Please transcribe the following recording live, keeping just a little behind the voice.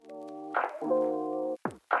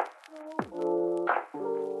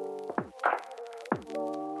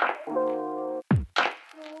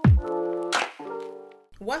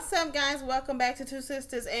What's up, guys? Welcome back to Two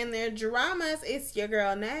Sisters and Their Dramas. It's your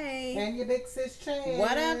girl, Nay. And your big sis, Chan.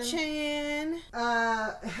 What up, Chan?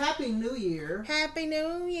 Happy New Year. Happy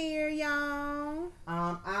New Year, y'all.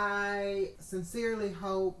 I sincerely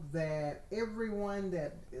hope that everyone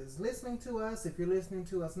that is listening to us, if you're listening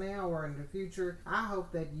to us now or in the future, I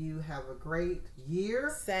hope that you have a great year.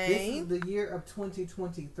 Same. This is the year of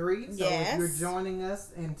 2023. So Yes. if you're joining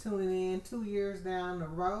us and tuning in 2 years down the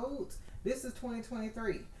road, this is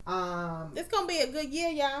 2023. It's gonna be a good year,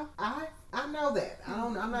 y'all. I know that.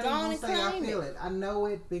 I'm not Go even on gonna and say I claim feel it. I know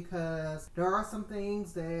it because there are some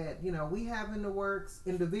things that, we have in the works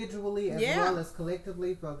individually as well as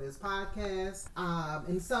collectively for this podcast.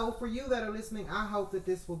 And so for you that are listening, I hope that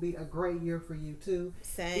this will be a great year for you too.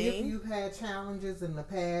 Same. If you've had challenges in the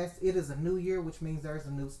past, it is a new year, which means there's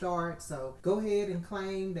a new start. So go ahead and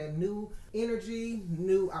claim that new energy,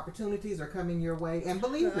 new opportunities are coming your way, and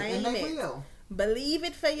believe it, and they will. Believe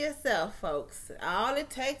it for yourself, folks. All it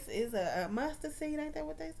takes is a mustard seed. Ain't that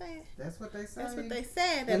what they say? That's what they say. That's what they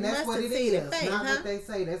said. And that's what it seed is. of faith, Not what they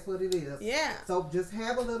say. That's what it is. Yeah. So just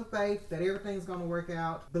have a little faith that everything's going to work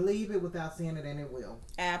out. Believe it without seeing it, and it will.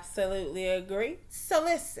 Absolutely agree. So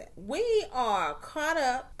listen, we are caught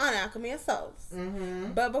up on Alchemy of Souls.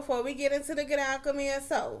 Mm-hmm. But before we get into the good Alchemy of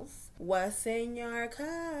Souls, what's in your cup?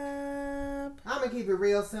 I'm going to keep it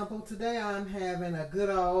real simple. Today I'm having a good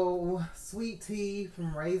old sweet tea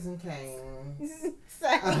from Raising Cane's.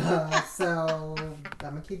 So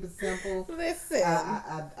I'm going to keep it simple. Listen.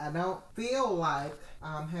 I don't feel like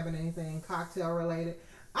I'm having anything cocktail related.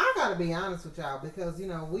 I got to be honest with y'all because,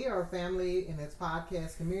 we are a family in this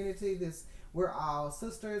podcast community. We're all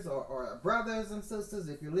sisters or brothers and sisters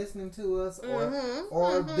if you're listening to us or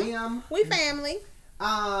them. We family.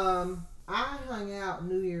 I hung out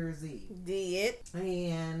New Year's Eve. Did.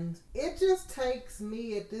 And it just takes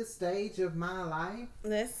me at this stage of my life.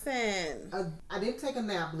 Listen. I didn't take a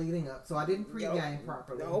nap leading up, so I didn't pregame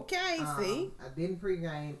properly. Okay, see? I didn't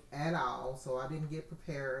pregame at all, so I didn't get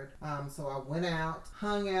prepared. So I went out,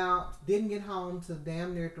 hung out, didn't get home till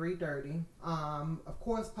damn near 3:30. Of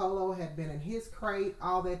course, Polo had been in his crate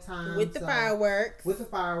all that time. With the fireworks. With the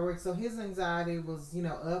fireworks. So his anxiety was,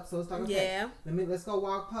 up. So it's like, okay, let's go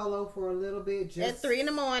walk Polo for a little bit. Just at 3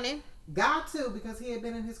 a.m. Got to, because he had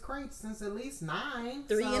been in his crate since at least 9.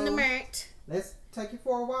 3 in the morning. Let's take you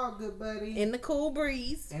for a walk, good buddy. In the cool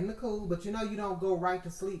breeze. In the cool, but you don't go right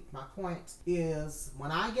to sleep. My point is,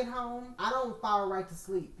 when I get home, I don't fall right to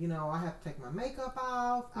sleep. I have to take my makeup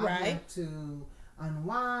off. I have to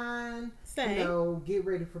unwind. Same. Get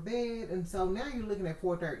ready for bed. And so now you're looking at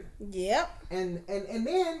 4:30. Yep. And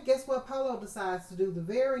then guess what Polo decides to do the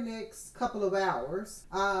very next couple of hours?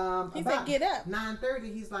 He said get up.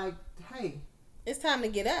 9:30, he's like, hey, it's time to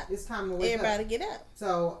get up. It's time to wake up. Everybody get up.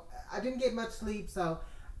 So I didn't get much sleep, so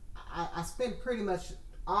I spent pretty much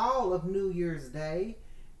all of New Year's Day,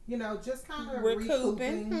 just kind of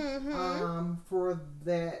recouping for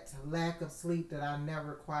that lack of sleep that I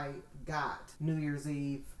never quite got New Year's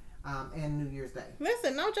Eve and New Year's Day.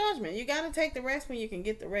 Listen, no judgment. You got to take the rest when you can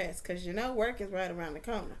get the rest, because work is right around the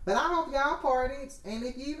corner. But I hope y'all partied, and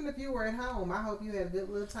even if you were at home, I hope you had a good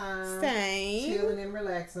little time. Same. Chilling and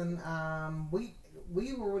relaxing.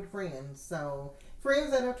 We were with friends, so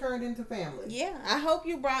friends that have turned into family. Yeah, I hope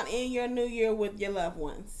you brought in your new year with your loved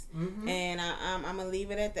ones. Mm-hmm. And I'm going to leave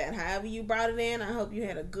it at that. However you brought it in, I hope you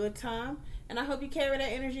had a good time. And I hope you carry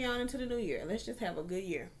that energy on into the new year. Let's just have a good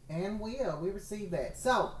year. And we receive that.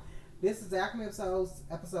 So, this is Alchemy of Souls,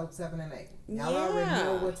 episode 7 and 8. Y'all already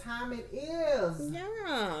know what time it is.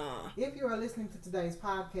 Yeah. If you are listening to today's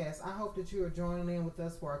podcast, I hope that you are joining in with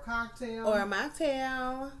us for a cocktail. Or a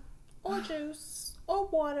mocktail. Or juice. Or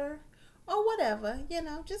water. Or whatever.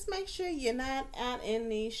 Just make sure you're not out in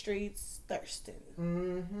these streets thirsting.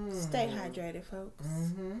 Mm-hmm. Stay hydrated, folks.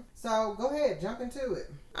 Mm-hmm. So, go ahead. Jump into it.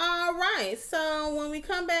 All right. So, when we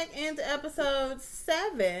come back into episode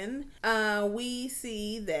 7, we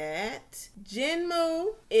see that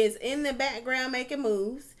Jinmu is in the background making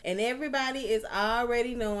moves. And everybody is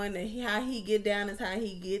already knowing that how he get down is how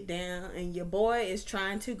he get down. And your boy is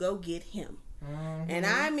trying to go get him. Mm-hmm. And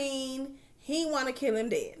I mean, he want to kill him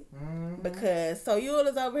dead. Mm-hmm. Because Soyul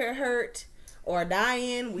is over here hurt or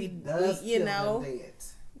dying. He does kill him dead.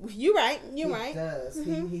 You're right. He does.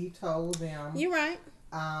 Mm-hmm. He told them. You're right.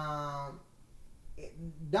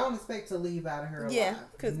 Don't expect to leave out of here alive. Yeah,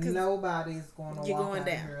 because nobody's going to walk out of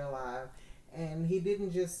here alive. And he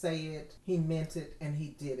didn't just say it; he meant it, and he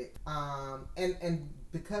did it. And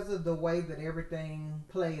because of the way that everything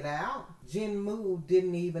played out, Jinmu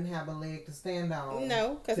didn't even have a leg to stand on.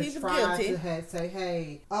 No, because he was guilty. To say,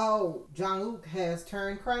 hey, oh, Jung-uk has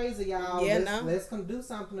turned crazy, y'all. Yeah, let's come do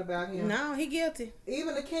something about him. No, he guilty.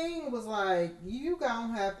 Even the king was like, you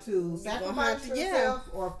gonna have to sacrifice yourself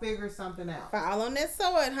or figure something out. Fall on that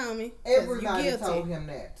sword, homie. Everybody told him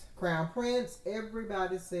that. Crown Prince,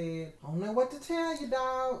 everybody said, I don't know what to tell you,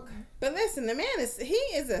 dog. But listen, the man he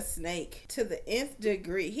is a snake to the nth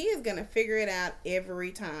degree. He is going to figure it out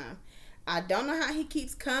every time. I don't know how he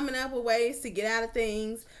keeps coming up with ways to get out of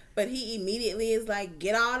things, but he immediately is like,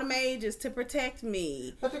 get all the mages to protect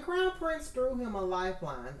me. But the Crown Prince threw him a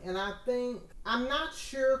lifeline, and I think, I'm not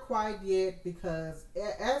sure quite yet, because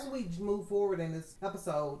as we move forward in this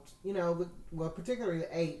episode, you know, particularly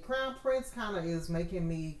 8, Crown Prince kind of is making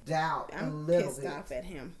me doubt a little bit. I'm pissed off at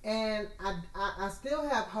him. And I still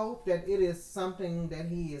have hope that it is something that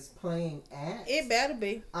he is playing at. It better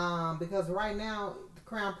be. Because right now,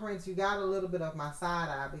 Crown Prince, you got a little bit of my side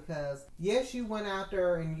eye, because yes, you went out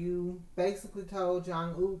there and you basically told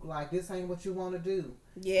Jung-uk, like, this ain't what you want to do.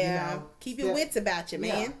 Yeah, you know, keep your wits about you,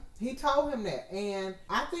 man. Yeah, he told him that, and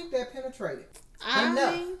I think that penetrated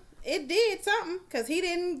enough. Mean, it did something, because he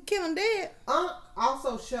didn't kill him dead.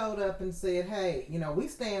 Also showed up and said, hey, you know, we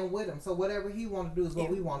stand with him, so whatever he want to do is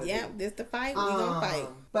what we want to do. Yeah, this the fight, we gonna fight.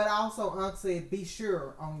 But also, said, be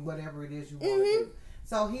sure on whatever it is you want to do.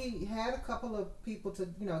 So he had a couple of people to,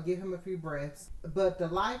 you know, give him a few breaths. But the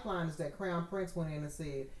lifeline is that Crown Prince went in and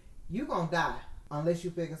said, you gonna die unless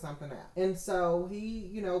you figure something out. And so he,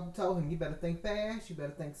 you know, told him, you better think fast, you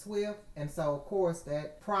better think swift. And so, of course,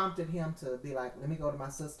 that prompted him to be like, let me go to my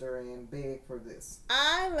sister and beg for this.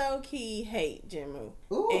 I low-key hate Jinmu.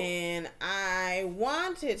 And I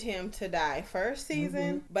wanted him to die first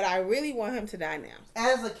season, but I really want him to die now.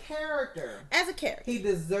 As a character. He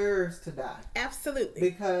deserves to die. Absolutely.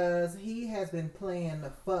 Because he has been playing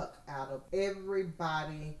the fuck out of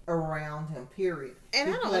everybody around him, period. And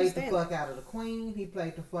he I don't played understand the fuck out of the queen. He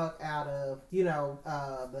played the fuck out of, you know,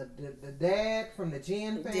 the dad from the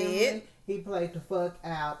Jin family. He played the fuck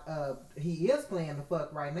out of, he is playing the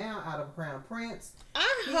fuck right now out of Crown Prince.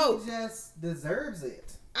 He just deserves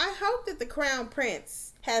it. I hope that the Crown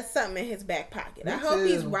Prince has something in his back pocket. I hope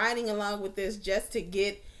he's riding along with this just to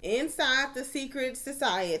get inside the secret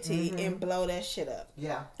society and blow that shit up.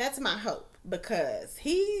 Yeah. That's my hope. Because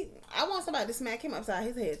I want somebody to smack him upside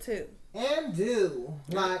his head too. And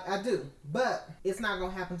I do. But it's not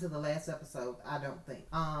going to happen to the last episode, I don't think.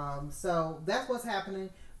 So that's what's happening.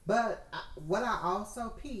 But what I also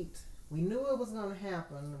peeped, we knew it was going to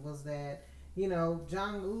happen, was that, you know,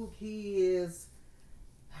 Jung-uk, he is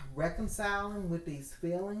reconciling with these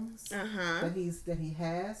feelings that he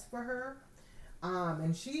has for her.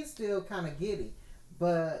 And she's still kind of giddy.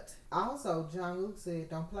 But also, Jung-uk said,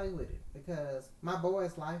 don't play with it, because my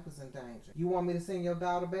boy's life is in danger. You want me to send your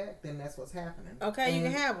daughter back? Then that's what's happening. Okay, and you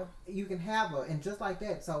can have her. You can have her. And just like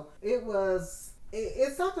that. So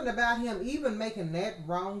it's something about him even making that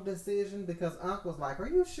wrong decision, because Unc was like, are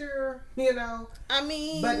you sure? You know? I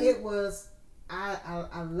mean. But it was,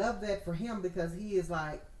 I love that for him, because he is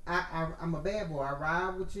like, I'm a bad boy. I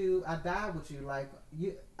ride with you. I die with you. Like,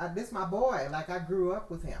 this my boy. Like, I grew up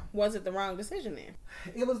with him. Was it the wrong decision then?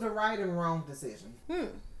 It was the right and wrong decision.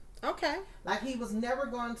 Okay. Like, he was never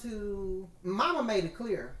going to... Mama made it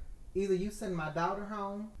clear. Either you send my daughter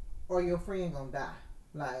home or your friend gonna die.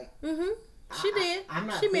 Like... She did. I'm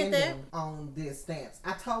not bending on this stance.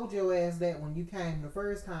 I told your ass that when you came the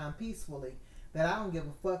first time peacefully, that I don't give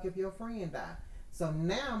a fuck if your friend die. So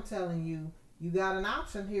now I'm telling you, you got an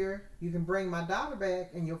option here. You can bring my daughter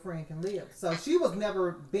back and your friend can live. So she was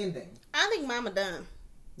never bending. I think Mama done.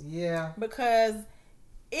 Yeah. Because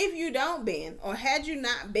if you don't bend, or had you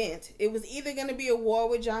not bent, it was either going to be a war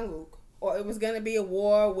with Jung-uk, or it was going to be a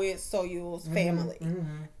war with Soyul's family.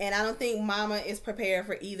 And I don't think Mama is prepared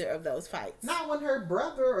for either of those fights. Not when her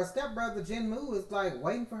brother or stepbrother Jinmu is like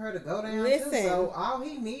waiting for her to go down too. So all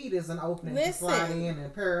he need is an opening to slide in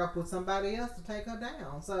and pair up with somebody else to take her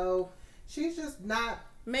down. So she's just not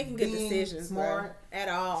making good decisions, smart at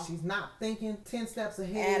all. She's not thinking 10 steps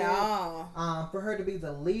ahead at all. For her to be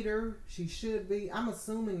the leader, she should be. I'm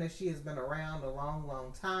assuming that she has been around a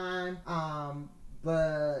long time.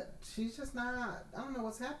 But she's just not, I don't know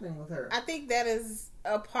what's happening with her. I think that is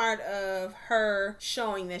a part of her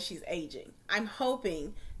showing that she's aging. I'm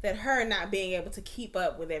hoping that her not being able to keep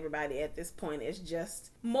up with everybody at this point is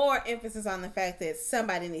just more emphasis on the fact that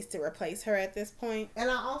somebody needs to replace her at this point.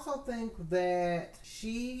 And I also think that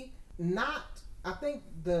I think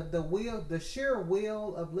the sheer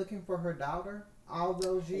will of looking for her daughter all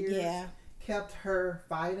those years kept her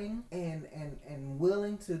fighting and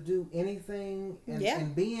willing to do anything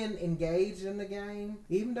and being engaged in the game,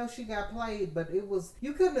 even though she got played. But it was,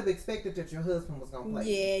 you couldn't have expected that your husband was gonna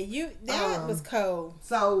play. Yeah, that was cold.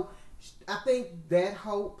 So I think that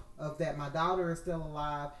hope of that my daughter is still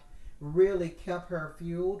alive really kept her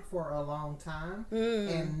fueled for a long time.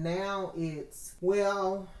 And now it's,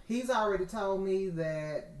 well, he's already told me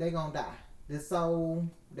that they're gonna die. This soul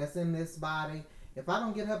that's in this body, if I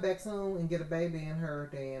don't get her back soon and get a baby in her,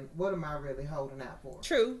 then what am I really holding out for?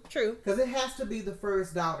 True. Because it has to be the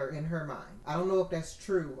first daughter in her mind. I don't know if that's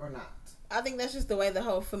true or not. I think that's just the way the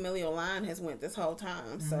whole familial line has went this whole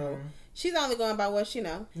time. So she's only going by what she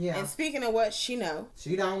know. Yeah. And speaking of what she know,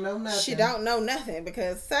 she don't know nothing. She don't know nothing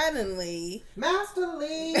because suddenly Master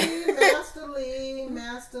Lee.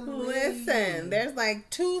 Listen, there's like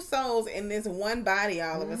 2 souls in this one body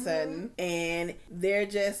all of a sudden, and they're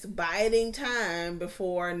just biding time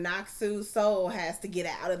before Naksu's soul has to get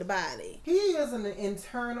out of the body. He is an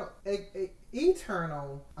eternal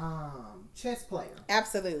chess player.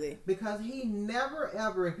 Absolutely. Because he never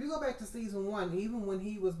ever, if you go back to season 1, even when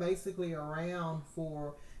he was basically around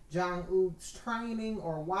for Jang-Uk's training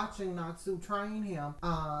or watching Naksu train him,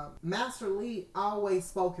 Master Lee always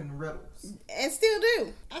spoke in riddles. And still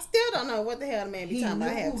do. I still don't know what the hell the man be talking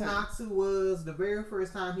about half time. He knew who Naksu was the very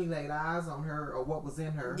first time he laid eyes on her or what was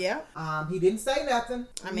in her. Yeah. He didn't say nothing.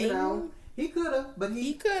 I mean, you know, he could have, but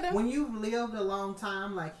he could have. When you've lived a long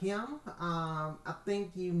time like him, I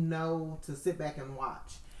think you know to sit back and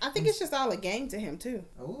watch. I think it's just all a game to him too.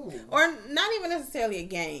 Ooh. Or not even necessarily a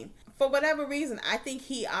game. For whatever reason, I think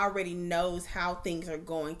he already knows how things are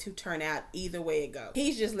going to turn out either way it goes.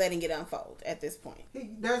 He's just letting it unfold at this point.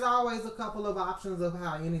 There's always a couple of options of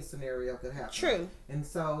how any scenario could happen. True. And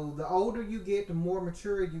so the older you get, the more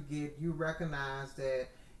mature you get, you recognize that,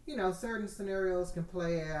 you know, certain scenarios can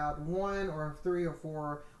play out 1 or 3 or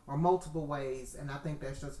 4 or multiple ways, and I think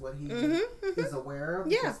that's just what he is aware of.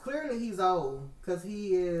 Because clearly he's old, because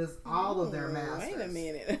he is all of their masters. Wait a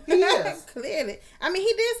minute. He is. Clearly. I mean,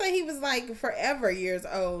 he did say he was like forever years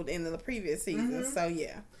old in the previous season, so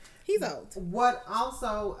yeah. He's old. What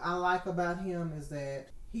also I like about him is that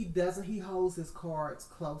he holds his cards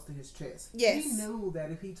close to his chest. Yes. He knew that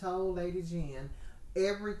if he told Lady Jin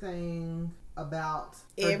everything about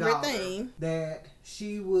her daughter, that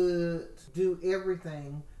she would do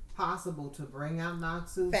everything possible to bring out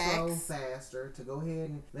Naksu's soul faster, to go ahead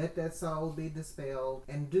and let that soul be dispelled,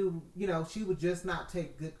 and do, you know, she would just not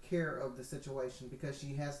take good care of the situation, because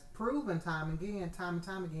she has proven time and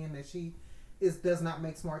time again that she does not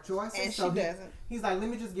make smart choices. And so she doesn't. He's like, let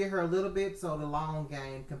me just get her a little bit so the long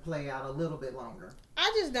game can play out a little bit longer.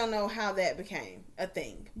 I just don't know how that became a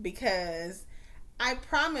thing, because I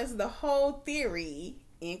promise the whole theory,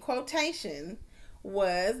 in quotation,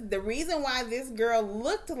 was the reason why this girl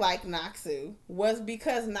looked like Naksu was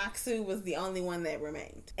because Naksu was the only one that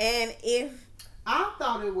remained. And if I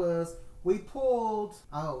thought it was, we pulled,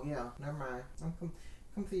 oh yeah, never mind, I'm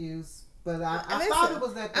confused, but I thought it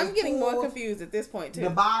was that I'm getting more confused at this point too.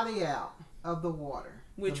 The body out of the water.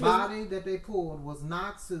 The body that they pulled was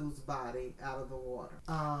Naksu's body out of the water.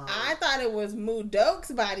 I thought it was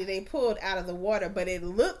Mudok's body they pulled out of the water, but it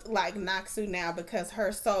looked like Naksu now because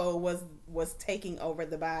her soul was taking over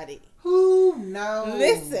the body. Who knows?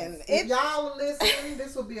 Listen, if y'all listen,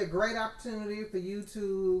 this will be a great opportunity for you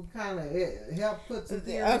to kind of help put some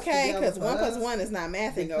theories together. Okay, because 1 + 1 is not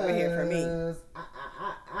mathing over here for me.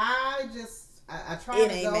 I try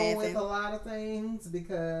to go with a lot of things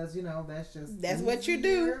because, you know, that's easier. What you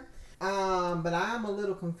do. But I'm a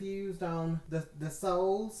little confused on the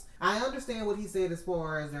souls. I understand what he said as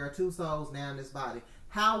far as there are 2 souls now in this body.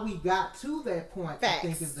 How we got to that point, I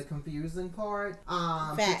think, is the confusing part.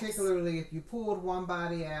 Particularly if you pulled one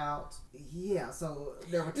body out. Yeah, so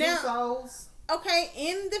there were 2 souls. Okay,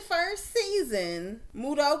 in the first season,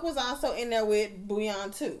 Mudok was also in there with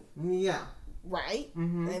Booyan too. Yeah. Right?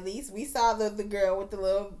 Mm-hmm. At least we saw the girl with the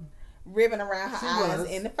little ribbon around her eyes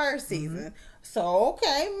in the first season. So,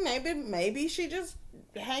 okay, maybe she just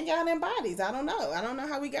hang out in bodies. I don't know. I don't know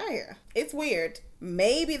how we got here. It's weird.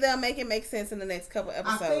 Maybe they'll make it make sense in the next couple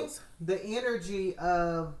episodes. I think the energy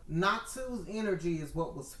of Naksu's energy is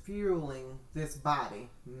what was fueling this body.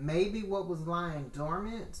 Maybe what was lying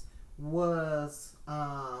dormant was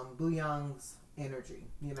Booyang's energy,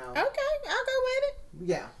 you know. Okay, I'll go with it.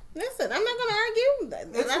 Yeah. Listen, I'm not going to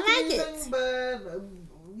argue. It's I like it. But,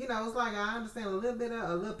 you know, it's like I understand a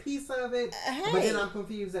little piece of it, but then I'm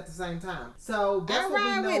confused at the same time. So that's what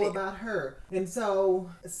we know about her. And so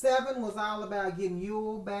 7 was all about getting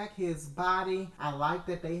Yul back, his body. I like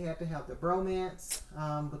that they had to have the bromance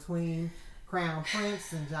between Crown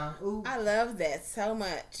Prince and Jong-uk. I love that so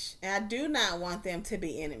much. And I do not want them to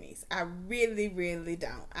be enemies. I really, really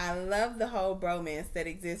don't. I love the whole bromance that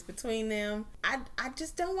exists between them. I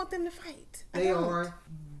just don't want them to fight. They are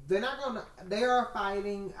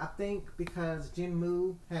fighting, I think, because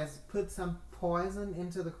Jinmu has put some poison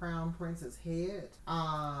into the Crown Prince's head.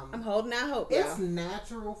 I'm holding out hope, It's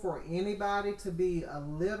natural for anybody to be a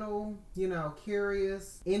little,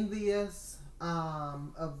 curious, envious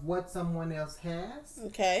of what someone else has.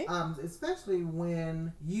 Okay. Especially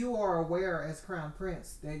when you are aware as Crown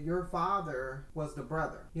Prince that your father was the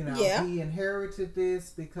brother. He inherited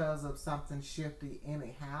this because of something shifty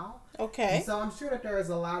anyhow. Okay. And so I'm sure that there's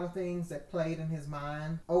a lot of things that played in his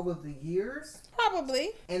mind over the years. Probably.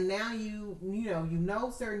 And now you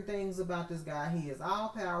know certain things about this guy. He is all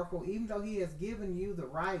powerful, even though he has given you the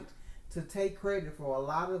right to take credit for a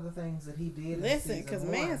lot of the things that he did. Listen, because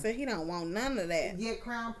man said he don't want none of that. Yet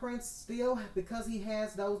Crown Prince still, because he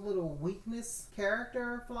has those little weakness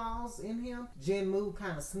character flaws in him, Jinmu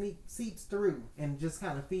kind of seeps through and just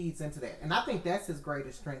kind of feeds into that. And I think that's his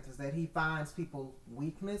greatest strength, is that he finds people's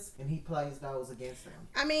weakness and he plays those against them.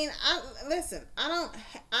 I mean, I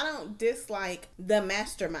don't dislike the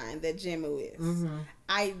mastermind that Jinmu is. Mm-hmm.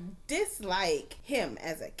 I dislike him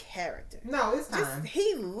as a character. No, it's time.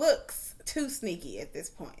 He looks too sneaky at this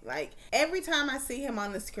point. Like, every time I see him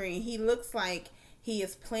on the screen, he looks like he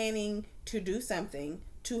is planning to do something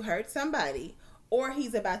to hurt somebody, or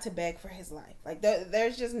he's about to beg for his life. Like,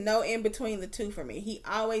 there's just no in between the two for me. He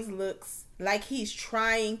always looks like he's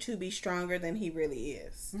trying to be stronger than he really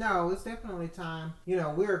is. No, it's definitely time.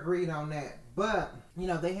 We're agreed on that. But,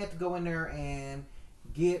 they had to go in there and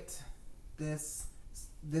get this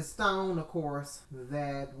stone, of course,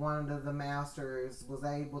 that one of the masters was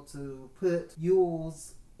able to put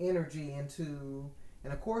Yule's energy into.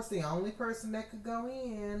 And of course, the only person that could go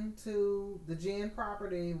in to the Jin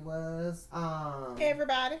property was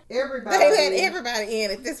everybody. They let everybody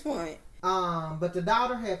in at this point. But the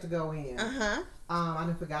daughter had to go in. I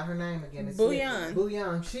done forgot her name again.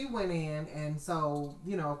 Booyan. She went in, and so,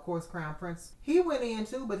 of course, Crown Prince, he went in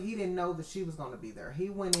too, but he didn't know that she was going to be there. He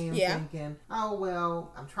went in thinking, oh,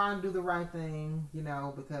 well, I'm trying to do the right thing,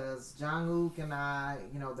 because Jong-uk and I,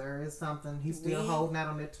 there is something. He's still holding out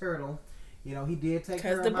on that turtle. He did take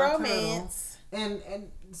care of my bromance. And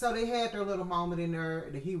so they had their little moment in there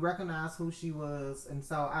that he recognized who she was. And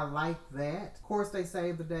so I like that. Of course, they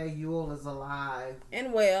saved the day. Yule is alive.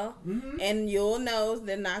 And well. Mm-hmm. And Yule knows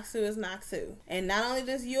that Naksu is Naksu. And not only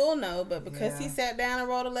does Yule know, but because he sat down and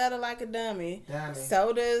wrote a letter like a dummy.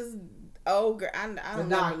 So does... Oh, girl, I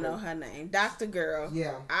don't even know her name. Dr. Girl.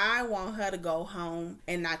 Yeah. I want her to go home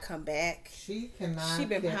and not come back. She cannot. She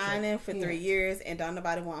been pining for 3 years and don't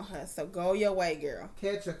nobody want her. So go your way, girl.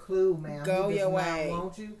 Catch a clue, man. Go your way.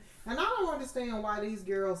 Won't you? And I don't understand why these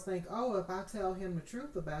girls think, oh, if I tell him the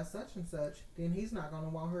truth about such and such, then he's not going to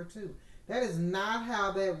want her too. That is not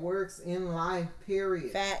how that works in life,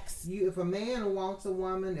 period. Facts. If a man wants a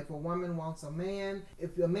woman, if a woman wants a man,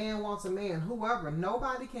 if a man wants a man, whoever,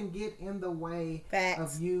 nobody can get in the way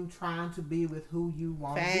of you trying to be with who you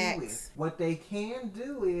want to be with. What they can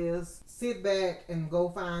do is sit back and go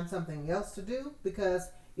find something else to do, because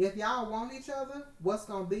if y'all want each other, what's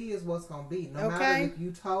going to be is what's going to be. No matter if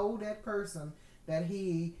you told that person that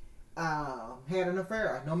he had an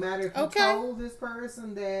affair. No matter if you told this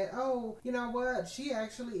person that, oh, you know what, she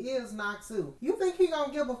actually is Naksu. You think he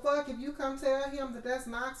gonna give a fuck if you come tell him that that's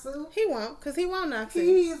Naksu? He won't, because he won't Naksu.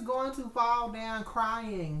 He is going to fall down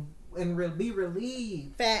crying and be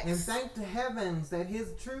relieved. Facts. And thank the heavens that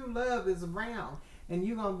his true love is around. And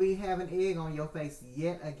you're going to be having egg on your face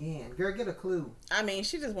yet again. Girl, get a clue. I mean,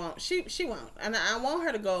 she just won't. She won't. And I want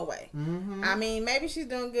her to go away. Mm-hmm. I mean, maybe she's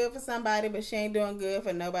doing good for somebody, but she ain't doing good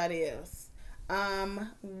for nobody else.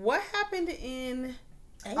 What happened in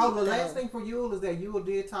 8? Oh, the last thing for Yule is that Yule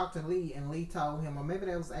did talk to Lee, and Lee told him, or maybe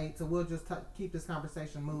that was 8, so we'll just keep this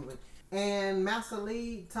conversation moving. And Master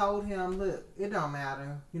Lee told him, look, it don't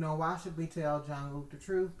matter. Why should we tell Jong-uk the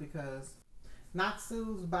truth? Because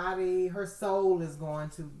Naksu's body, her soul is going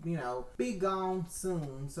to, be gone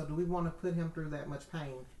soon. So do we want to put him through that much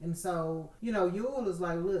pain? And so, Yule is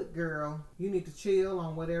like, look, girl, you need to chill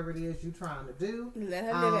on whatever it is you're trying to do. Let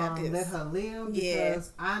her live out this. Let her live,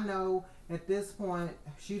 because I know at this point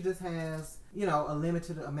she just has, a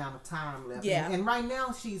limited amount of time left. Yeah. And right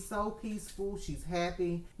now she's so peaceful. She's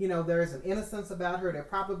happy. There's an innocence about her that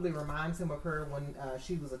probably reminds him of her when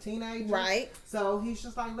she was a teenager. Right. So he's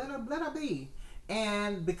just like, let her be.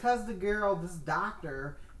 And because this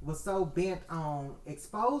doctor was so bent on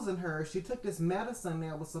exposing her, she took this medicine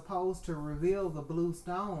that was supposed to reveal the blue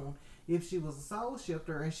stone if she was a soul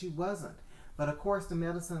shifter, and she wasn't. But of course, the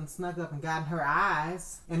medicine snuck up and got in her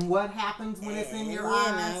eyes. And what happens when it's in your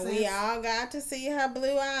eyes? We all got to see her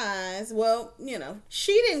blue eyes. Well,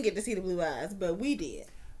 she didn't get to see the blue eyes, but we did.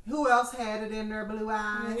 Who else had it in their blue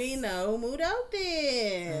eyes? We know Mudo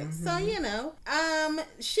did.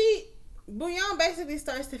 Mm-hmm. So, Bouillon basically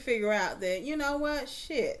starts to figure out that, you know what,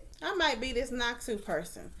 shit, I might be this Noxu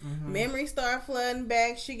person. Mm-hmm. Memories start flooding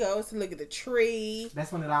back. She goes to look at the tree.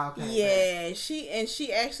 That's when it all came back.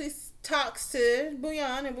 She actually talks to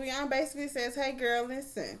Bouillon, and Bouillon basically says, hey girl,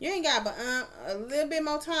 listen, you ain't got but a little bit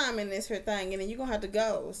more time in this here thing, and then you're gonna have to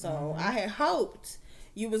go. So I had hoped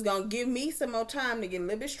you was gonna give me some more time to get a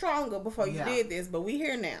little bit stronger before you did this, but we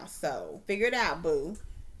here now, so figure it out, boo.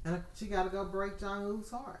 And she gotta go break Jung-Wook's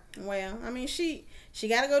heart. Well, I mean, she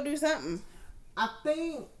gotta go do something. I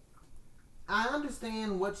think I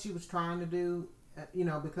understand what she was trying to do,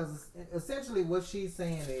 because essentially what she's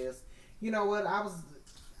saying is, you know what,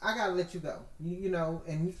 I gotta let you go.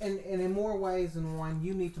 And in more ways than one,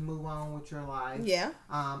 you need to move on with your life. Yeah.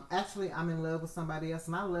 Actually, I'm in love with somebody else,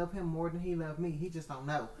 and I love him more than he loved me. He just don't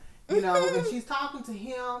know. And she's talking to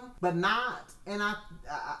him, but not. And I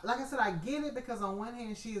like I said, I get it, because on one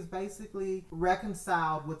hand, she is basically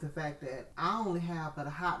reconciled with the fact that I only have but a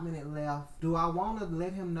hot minute left. Do I want to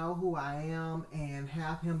let him know who I am and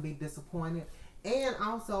have him be disappointed? And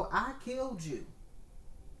also, I killed you.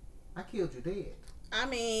 I killed you dead. I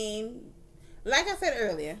mean, like I said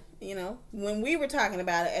earlier, when we were talking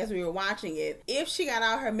about it as we were watching it, if she got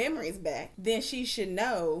all her memories back, then she should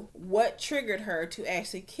know what triggered her to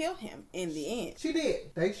actually kill him in the end. She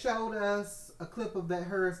did. They showed us a clip of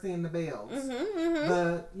her seeing the bells.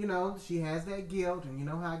 But, she has that guilt, and you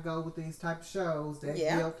know how I go with these type of shows. That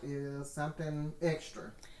guilt is something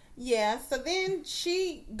extra. Yeah, so then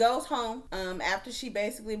she goes home after she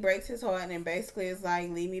basically breaks his heart and basically is like,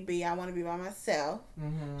 leave me be, I want to be by myself.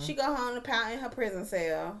 Mm-hmm. She go home to pout in her prison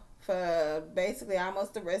cell for basically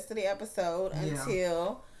almost the rest of the episode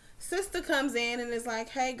until sister comes in and is like,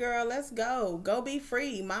 hey girl, let's go. Go be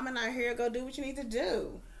free. Mama not here. Go do what you need to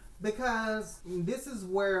do. Because this is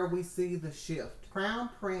where we see the shift. Crown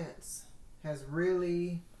Prince has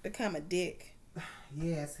really become a dick.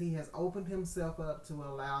 Yes, he has opened himself up to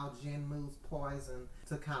allow Jinmu's poison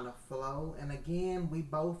to kind of flow. And again, we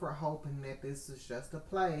both are hoping that this is just a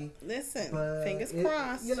play. Listen, fingers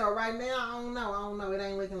crossed. Right now, I don't know. It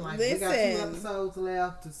ain't looking like it. We got 2 episodes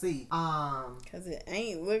left to see. Because it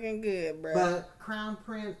ain't looking good, bro. But Crown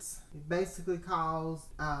Prince basically calls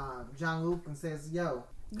Jung-Wook and says, yo,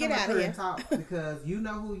 get out of here and talk, because you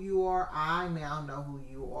know who you are. I now know who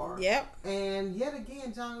you are. Yep. And yet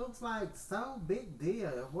again, Jung-Wook's like, so big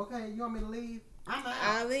deal. Okay, you want me to leave? I'm out.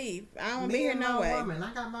 I'll leave. I don't want to be here no way. Woman.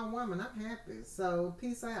 I got my woman. I'm happy. So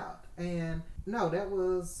peace out. And no, that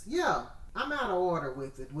was I'm out of order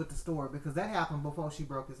with it, with the story, because that happened before she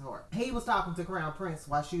broke his heart. He was talking to Crown Prince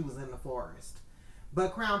while she was in the forest,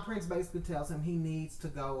 but Crown Prince basically tells him he needs to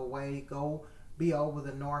go away, go be over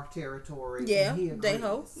the North Territory. Yeah, and he agrees. they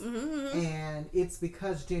hope. Mm-hmm. And it's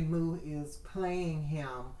because Jinmu is playing him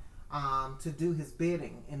to do his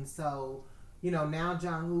bidding. And so, now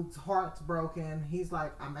Jung-Wook's heart's broken. He's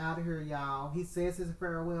like, I'm out of here, y'all. He says his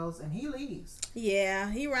farewells and he leaves. Yeah,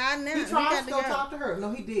 he riding out. He tries to go talk to her.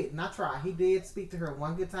 No, he did not try. He did speak to her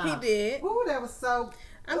one good time. He did. Ooh, that was so...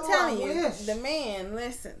 I'm telling you, the man,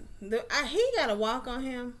 listen, he got to walk on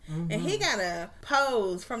him, and he got to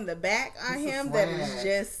pose from the back on him that is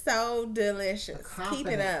just so delicious. Keep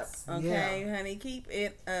it up, okay, honey? Keep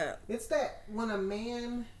it up. It's that when a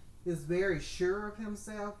man is very sure of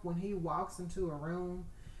himself, when he walks into a room,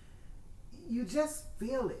 you just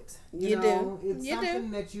feel it. You know? Do. It's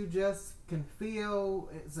something that you just can feel.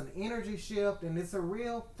 It's an energy shift, and it's a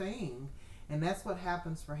real thing. And that's what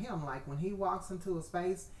happens for him. Like when he walks into a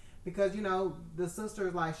space, because the sister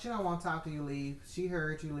is like, she don't want to talk to you, leave. She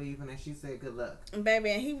heard you leave, and then she said good luck.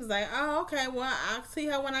 Baby, and he was like, oh, okay, well, I'll see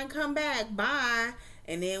her when I come back. Bye.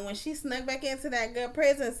 And then when she snuck back into that good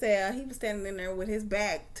prison cell, he was standing in there with his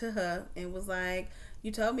back to her and was like,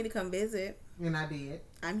 you told me to come visit. And I did.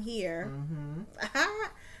 I'm here. Mm-hmm.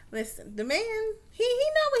 Listen, the man, he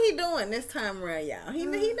know what he doing this time around, y'all. He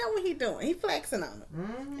know what he doing. He flexing on it.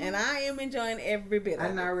 Mm-hmm. And I am enjoying every bit of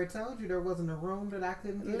it. I already told you there wasn't a room that I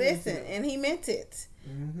couldn't get Listen, into. and he meant it.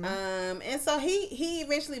 Mm-hmm. And so he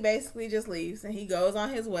eventually basically just leaves and he goes on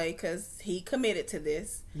his way because he committed to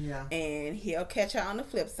this. Yeah. And he'll catch her on the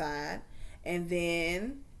flip side. And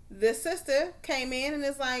then The sister came in and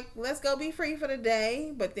is like, let's go be free for the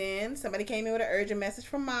day. But then somebody came in with an urgent message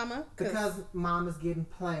from Mama. Because Mama's getting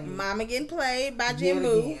played. Mama getting played by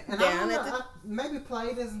Jinmu. And maybe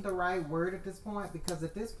played isn't the right word at this point, because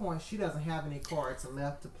at this point she doesn't have any cards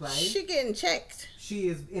left to play. She getting checked. She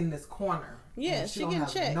is in this corner. Yeah, she getting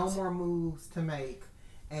checked. No more moves to make.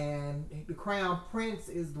 And the Crown Prince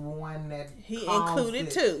is the one that he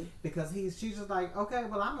included too, because she's just like, okay,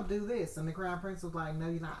 well, I'm gonna do this, and the Crown Prince was like, no,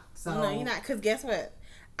 you're not. So no, you're not, because guess what?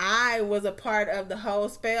 I was a part of the whole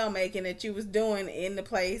spell making that you was doing in the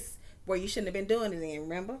place where you shouldn't have been doing it in.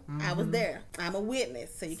 Remember, I was there. I'm a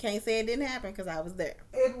witness, so you can't say it didn't happen because I was there.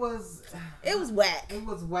 It was whack. It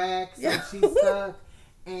was whack. So she's stuck,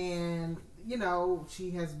 and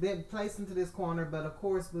she has been placed into this corner. But of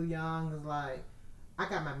course, Bu Young is like, I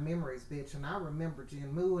got my memories, bitch, and I remember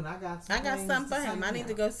Jinmu, and I got something for him. I need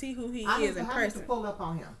to go see who he is in person. I need to pull up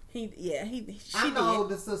on him. I know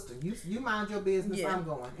the sister. You mind your business. Yeah. I'm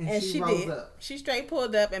going, and she rose up. She straight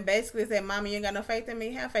pulled up and basically said, "Mama, you ain't got no faith in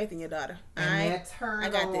me. Have faith in your daughter." And that turtle, I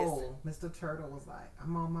got this. Mr. Turtle was like,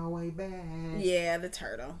 "I'm on my way back." Yeah, the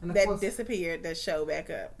turtle that disappeared, that showed back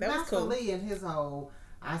up. That was cool. Lee and his whole.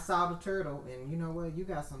 I saw the turtle, and you know what? You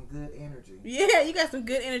got some good energy. Yeah, you got some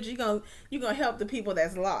good energy. You're gonna help the people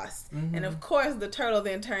that's lost. Mm-hmm. And of course, the turtle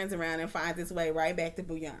then turns around and finds its way right back to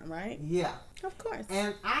Bu Young, right? Yeah. Of course.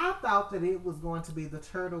 And I thought that it was going to be the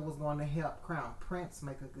turtle was going to help Crown Prince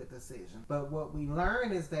make a good decision. But what we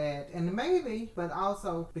learn is that, and maybe, but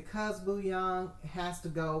also because Bu Young has to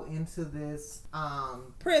go into this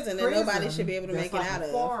prison that nobody should be able to make it out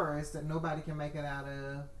of. Forest that nobody can make it out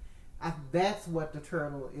of. That's what the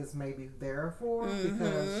turtle is maybe there for,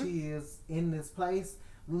 because she is in this place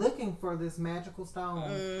looking for this magical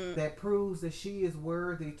stone that proves that she is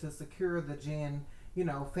worthy to secure the Jin,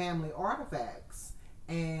 family artifacts.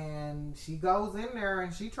 And she goes in there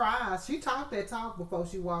and she tries. She talked that talk before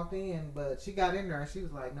she walked in, but she got in there and she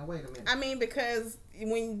was like, no, wait a minute. I mean, because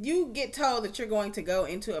when you get told that you're going to go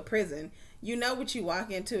into a prison, you know what you walk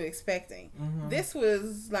into expecting. Mm-hmm. This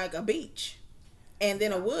was like a beach. And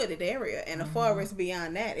then a wooded area and a forest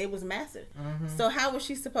beyond that. It was massive. Mm-hmm. So how was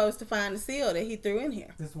she supposed to find the seal that he threw in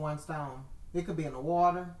here? This one stone. It could be in the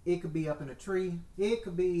water. It could be up in a tree. It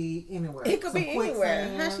could be anywhere. It could be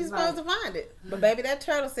anywhere. How's she supposed to find it? But baby, that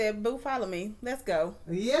turtle said, "Boo, follow me. Let's go."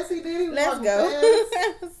 Yes, he did. Let's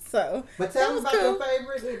go. So, but tell us about your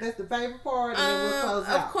favorite. That's the favorite part, and then we'll close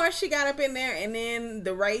out. Of course, she got up in there, and then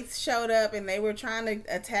the wraiths showed up, and they were trying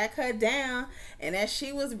to attack her down. And as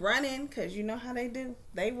she was running, because you know how they do,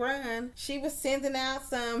 they run. She was sending out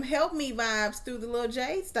some help me vibes through the little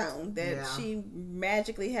jade stone that she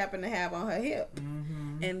magically happened to have on her hip.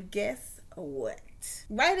 Mm-hmm. And guess what?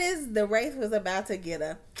 Right as the wraith was about to get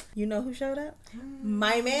her, you know who showed up?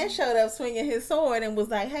 My man showed up swinging his sword and was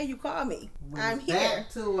like, "Hey, you call me. I'm here.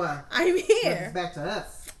 I'm here. Back to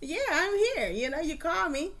us. Yeah, I'm here. You call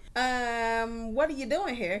me. What are you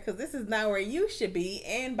doing here? Because this is not where you should be.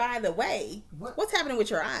 And by the way, what's happening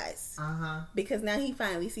with your eyes? Because now he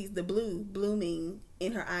finally sees the blue blooming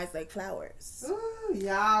in her eyes like flowers. Ooh,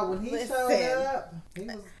 y'all, when he showed up, he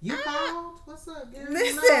was, you called? What's up, girl?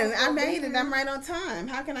 Listen, I made it. I'm right on time.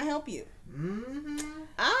 How can I help you? Mm-hmm.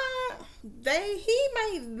 He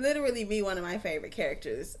might literally be one of my favorite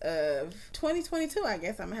characters of 2022. I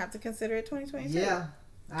guess I'm gonna have to consider it 2022. Yeah,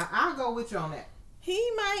 I'll go with you on that. He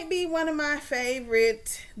might be one of my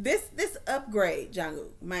favorite. This upgrade,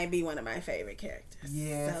 Jungkook, might be one of my favorite characters.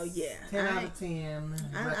 Yes. So yeah, 10 out of 10.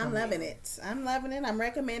 I'm loving it. I'm loving it. I'm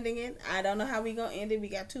recommending it. I don't know how we gonna end it. We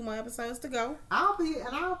got 2 more episodes to go. I'm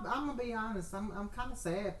gonna be honest. I'm kind of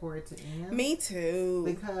sad for it to end. Me too.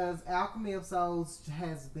 Because Alchemy of Souls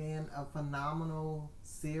has been a phenomenal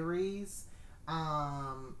series.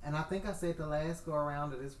 And I think I said the last go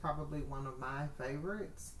around that it's probably one of my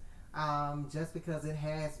favorites. Just because it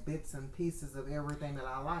has bits and pieces of everything that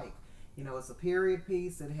I like. It's a period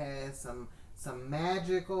piece. It has some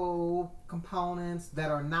magical components that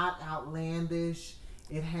are not outlandish.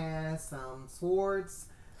 It has some swords.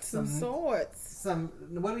 Some swords. Some,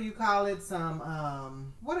 what do you call it?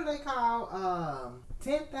 Some, what do they call,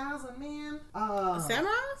 10,000 men?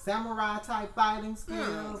 Samurai? Samurai type fighting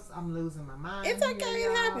skills. I'm losing my mind. It's okay.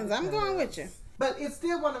 It happens. I'm going with you. But it's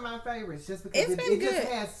still one of my favorites just because it just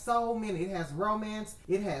has so many. It has romance.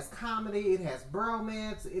 It has comedy. It has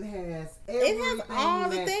bromance. It has everything. It has all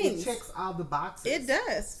the things. It checks all the boxes. It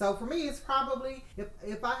does. So for me, it's probably,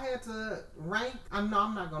 if I had to rank, I'm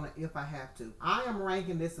not going to if I have to. I am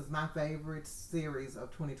ranking this as my favorite series of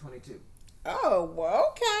 2022. Oh,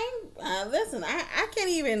 well, okay. Listen, I can't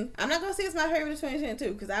even. I'm not gonna say it's my favorite of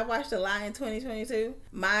 2022 because I watched a lot in 2022.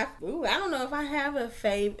 I don't know if I have a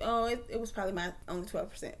fave. Oh, it was probably my only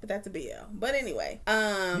 12%, but that's a BL. But anyway,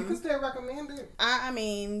 you can still recommend it. I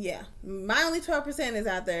mean, yeah, my only 12% is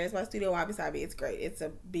out there. It's by Studio Wabi Sabi. It's great. It's a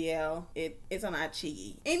BL. It's on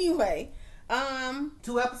Ichigi. Anyway,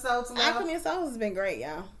 2 episodes left. Alchemy of Souls has been great,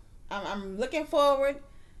 y'all. I'm looking forward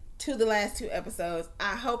to the last 2 episodes.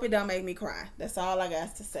 I hope it don't make me cry. That's all I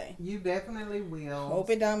got to say. You definitely will.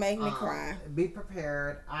 Hope it don't make me cry. Be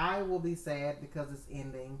prepared. I will be sad because it's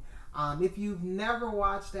ending. If you've never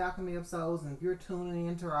watched Alchemy of Souls and if you're tuning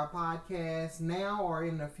into our podcast now or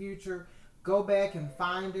in the future, go back and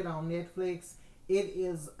find it on Netflix. It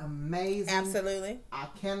is amazing. Absolutely. I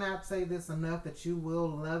cannot say this enough that you will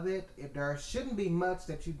love it. There shouldn't be much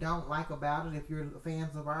that you don't like about it if you're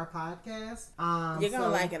fans of our podcast. You're going to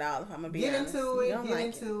like it all if I'm going to be honest.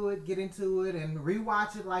 Get into it, and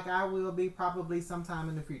rewatch it like I will be probably sometime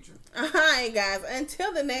in the future. All right, guys.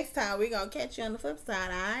 Until the next time, we're going to catch you on the flip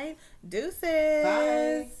side. All right? Deuces.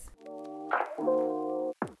 Bye.